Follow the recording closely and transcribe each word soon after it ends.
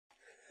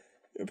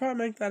It'll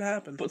probably make that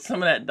happen. Put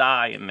some of that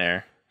dye in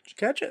there. Did you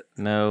catch it?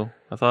 No,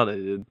 I thought I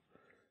did.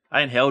 I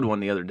inhaled one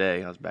the other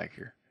day. I was back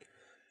here.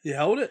 You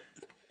held it?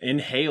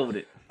 Inhaled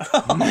it.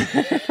 I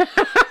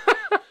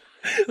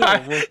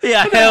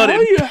held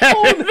it. You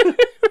held it?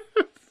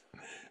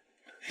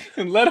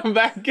 And let him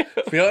back go.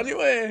 Feel on your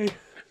way.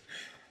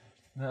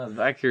 I was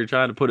back here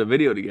trying to put a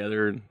video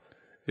together, and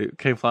it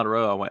came flying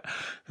around.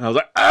 I was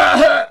like,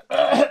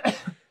 I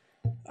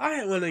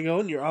had one that go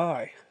in your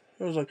eye.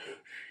 I was like,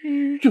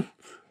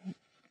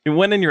 it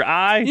went in your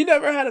eye? you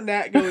never had a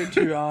gnat go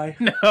into your eye.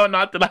 No,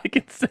 not that I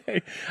can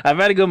say. I've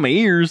had it go in my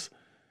ears.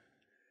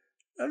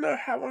 I never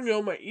had one go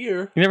in my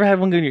ear. You never had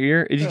one go in your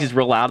ear? It's just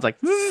real loud. It's like,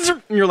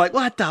 and you're like,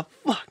 what the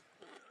fuck?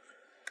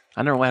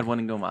 I never had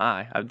one go in my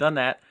eye. I've done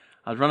that.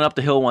 I was running up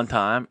the hill one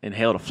time and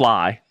inhaled a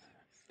fly.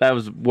 That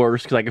was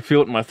worse because I could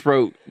feel it in my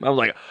throat. I was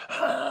like,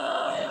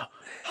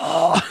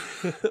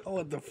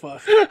 What the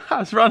fuck? I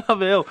was running up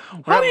the hill.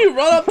 How do you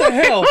run up the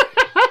hill?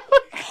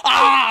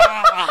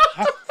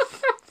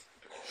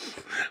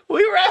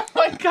 We were at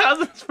my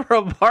cousin's for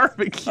a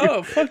barbecue.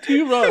 Oh, fuck do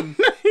you run?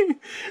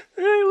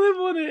 They live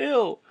on a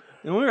hill.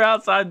 And we were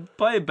outside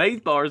playing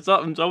baseball or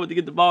something, so I went to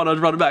get the ball and I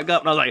was running back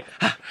up and I was like,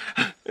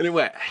 and it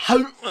went,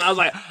 and I was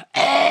like,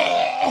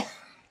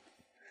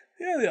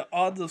 Yeah, the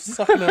odds of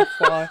sucking a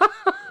fly.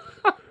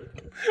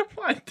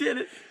 I did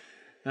it.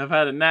 I've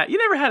had a gnat. You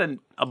never had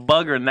a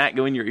bug or a gnat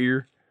go in your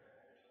ear?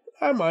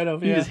 I might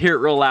have, You yeah. just hear it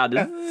real loud.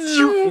 Just,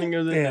 and it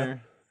goes in Yeah.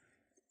 there.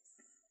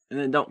 And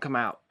then don't come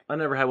out. I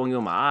never had one go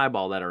in my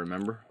eyeball that I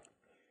remember.